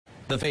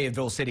The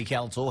Fayetteville City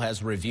Council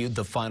has reviewed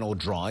the final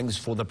drawings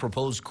for the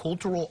proposed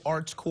cultural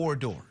arts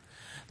corridor.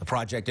 The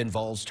project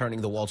involves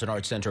turning the Walton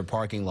Arts Center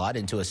parking lot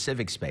into a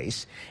civic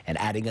space and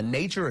adding a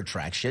nature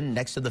attraction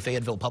next to the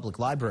Fayetteville Public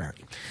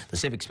Library. The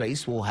civic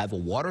space will have a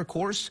water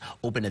course,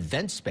 open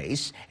event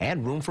space,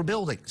 and room for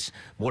buildings.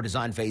 More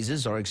design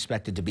phases are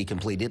expected to be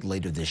completed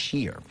later this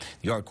year.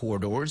 The art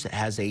corridors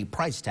has a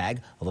price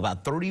tag of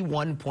about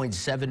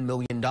 $31.7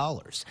 million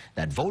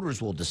that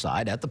voters will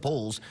decide at the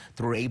polls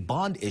through a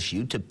bond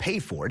issue to pay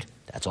for it.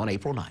 That's on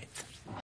April 9th.